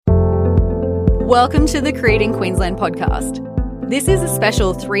Welcome to the Creating Queensland podcast. This is a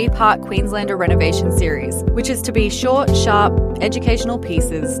special 3-part Queenslander renovation series, which is to be short, sharp, educational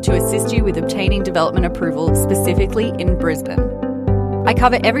pieces to assist you with obtaining development approval specifically in Brisbane. I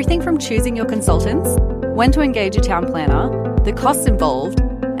cover everything from choosing your consultants, when to engage a town planner, the costs involved,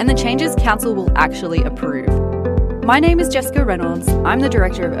 and the changes council will actually approve. My name is Jessica Reynolds. I'm the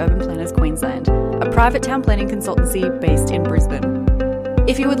Director of Urban Planners Queensland, a private town planning consultancy based in Brisbane.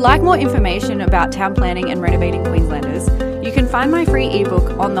 If you would like more information about town planning and renovating Queenslanders, you can find my free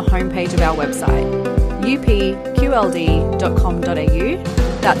ebook on the homepage of our website, upqld.com.au.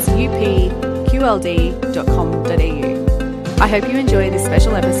 That's upqld.com.au. I hope you enjoy this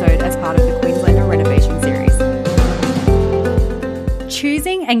special episode as part of the Queenslander renovation series.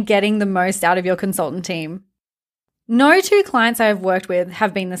 Choosing and getting the most out of your consultant team. No two clients I have worked with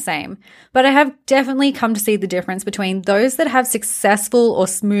have been the same, but I have definitely come to see the difference between those that have successful or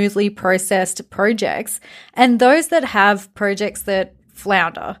smoothly processed projects and those that have projects that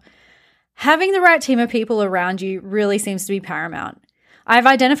flounder. Having the right team of people around you really seems to be paramount. I've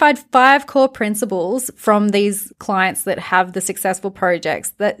identified 5 core principles from these clients that have the successful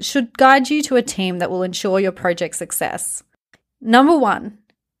projects that should guide you to a team that will ensure your project success. Number 1,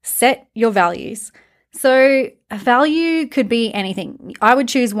 set your values. So a value could be anything. I would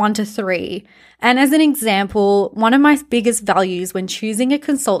choose 1 to 3. And as an example, one of my biggest values when choosing a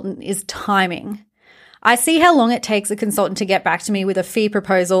consultant is timing. I see how long it takes a consultant to get back to me with a fee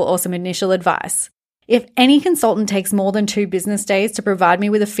proposal or some initial advice. If any consultant takes more than 2 business days to provide me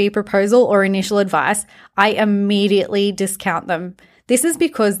with a fee proposal or initial advice, I immediately discount them. This is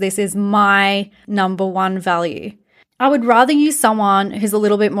because this is my number 1 value. I would rather use someone who's a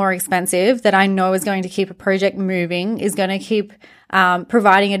little bit more expensive that I know is going to keep a project moving, is going to keep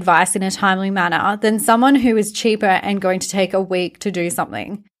providing advice in a timely manner than someone who is cheaper and going to take a week to do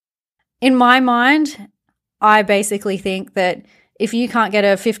something. In my mind, I basically think that if you can't get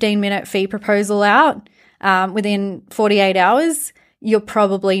a 15-minute fee proposal out within 48 hours, you're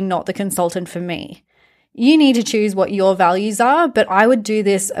probably not the consultant for me. You need to choose what your values are, but I would do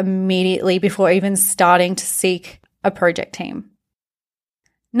this immediately before even starting to seek a project team.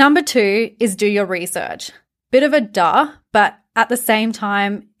 Number 2 is do your research. Bit of a duh, but at the same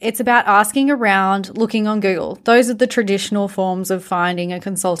time, it's about asking around, looking on Google. Those are the traditional forms of finding a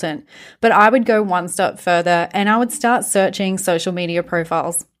consultant. But I would go one step further and I would start searching social media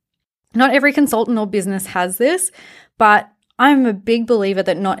profiles. Not every consultant or business has this, but I'm a big believer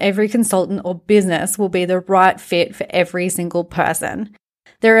that not every consultant or business will be the right fit for every single person.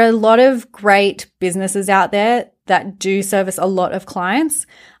 There are a lot of great businesses out there that do service a lot of clients,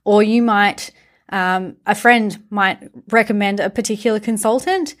 or you might, a friend might recommend a particular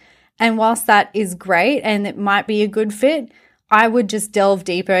consultant, and whilst that is great and it might be a good fit, I would just delve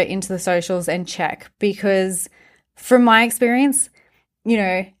deeper into the socials and check, because from my experience,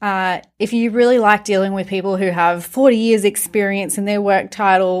 if you really like dealing with people who have 40 years experience in their work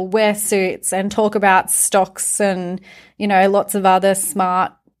title, wear suits and talk about stocks and, lots of other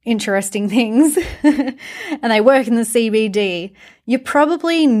smart, interesting things, and they work in the CBD, you're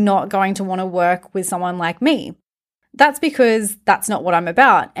probably not going to want to work with someone like me. That's because that's not what I'm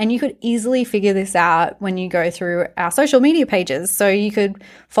about. And you could easily figure this out when you go through our social media pages. So you could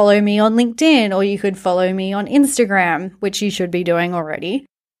follow me on LinkedIn or you could follow me on Instagram, which you should be doing already.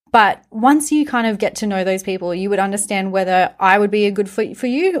 But once you kind of get to know those people, you would understand whether I would be a good fit for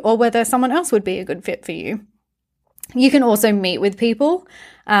you or whether someone else would be a good fit for you. You can also meet with people,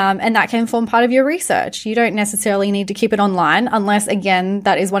 and that can form part of your research. You don't necessarily need to keep it online unless, again,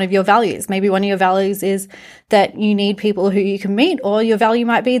 that is one of your values. Maybe one of your values is that you need people who you can meet, or your value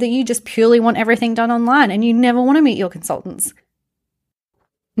might be that you just purely want everything done online and you never want to meet your consultants.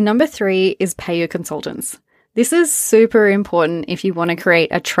 Number 3 is pay your consultants. This is super important if you want to create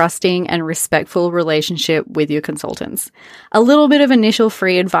a trusting and respectful relationship with your consultants. A little bit of initial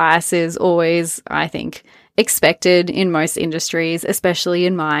free advice is always, I think, expected in most industries, especially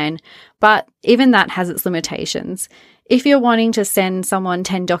in mine, but even that has its limitations. If you're wanting to send someone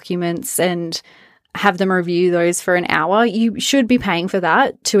 10 documents and have them review those for an hour, you should be paying for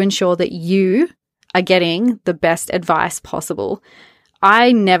that to ensure that you are getting the best advice possible.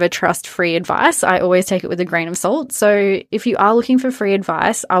 I never trust free advice. I always take it with a grain of salt. So if you are looking for free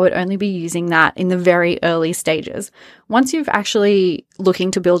advice, I would only be using that in the very early stages. Once you've actually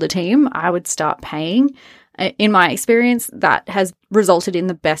looking to build a team, I would start paying. In my experience, that has resulted in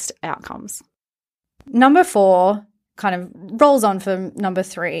the best outcomes. Number 4 kind of rolls on from number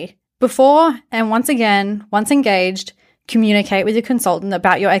 3. Before and once engaged, communicate with your consultant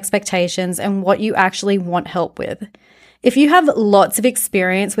about your expectations and what you actually want help with. If you have lots of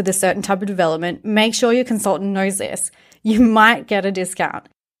experience with a certain type of development, make sure your consultant knows this. You might get a discount.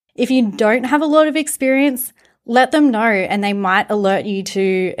 If you don't have a lot of experience, let them know and they might alert you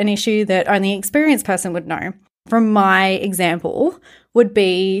to an issue that only an experienced person would know. From my example would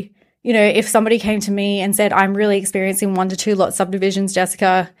be, if somebody came to me and said, I'm really experiencing 1 to 2 lot subdivisions,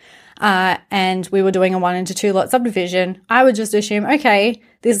 Jessica, and we were doing a 1 into 2 lot subdivision, I would just assume, okay,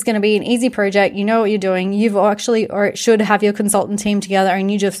 this is going to be an easy project. You know what you're doing. You've actually, or it should have your consultant team together and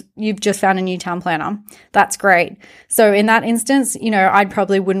you've just found a new town planner. That's great. So in that instance, I'd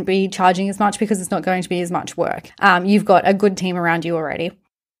probably wouldn't be charging as much because it's not going to be as much work. You've got a good team around you already.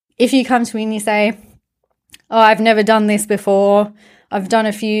 If you come to me and you say, oh, I've never done this before, I've done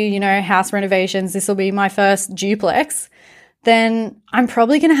a few, house renovations, this will be my first duplex, then I'm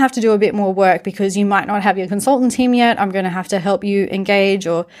probably going to have to do a bit more work because you might not have your consultant team yet. I'm going to have to help you engage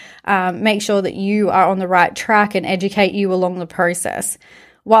or make sure that you are on the right track and educate you along the process.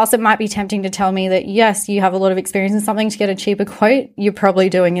 Whilst it might be tempting to tell me that, yes, you have a lot of experience in something to get a cheaper quote, you're probably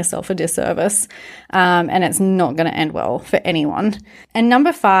doing yourself a disservice, and it's not going to end well for anyone. And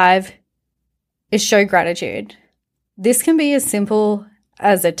number 5 is show gratitude. This can be as simple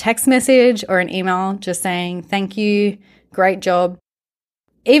as a text message or an email just saying, thank you, great job.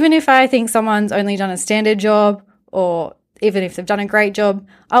 Even if I think someone's only done a standard job or even if they've done a great job,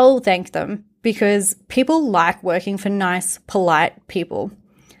 I'll thank them because people like working for nice, polite people.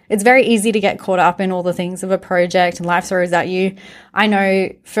 It's very easy to get caught up in all the things of a project and life throws at you. I know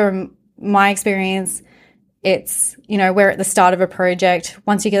from my experience, it's, we're at the start of a project.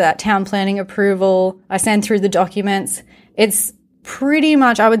 Once you get that town planning approval, I send through the documents. It's pretty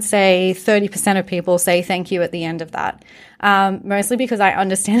much, I would say 30% of people say thank you at the end of that. Mostly because I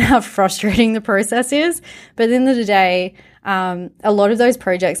understand how frustrating the process is. But at the end of the day, a lot of those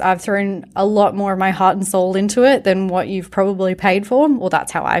projects, I've thrown a lot more of my heart and soul into it than what you've probably paid for. Well,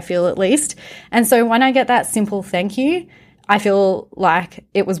 that's how I feel at least. And so when I get that simple thank you, I feel like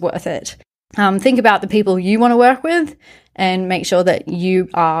it was worth it. Think about the people you want to work with and make sure that you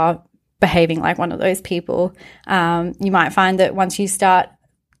are behaving like one of those people. You might find that once you start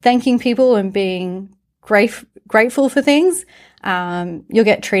thanking people and being grateful for things, you'll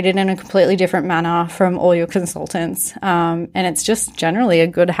get treated in a completely different manner from all your consultants. And it's just generally a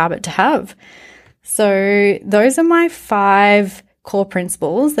good habit to have. So those are my 5 core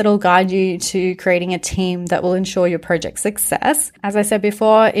principles that'll guide you to creating a team that will ensure your project's success. As I said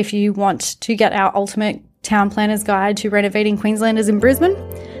before, if you want to get our ultimate town planner's guide to renovating Queenslanders in Brisbane,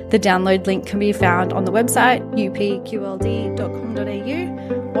 the download link can be found on the website upqld.com.au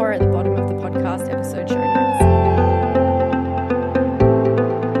or at the bottom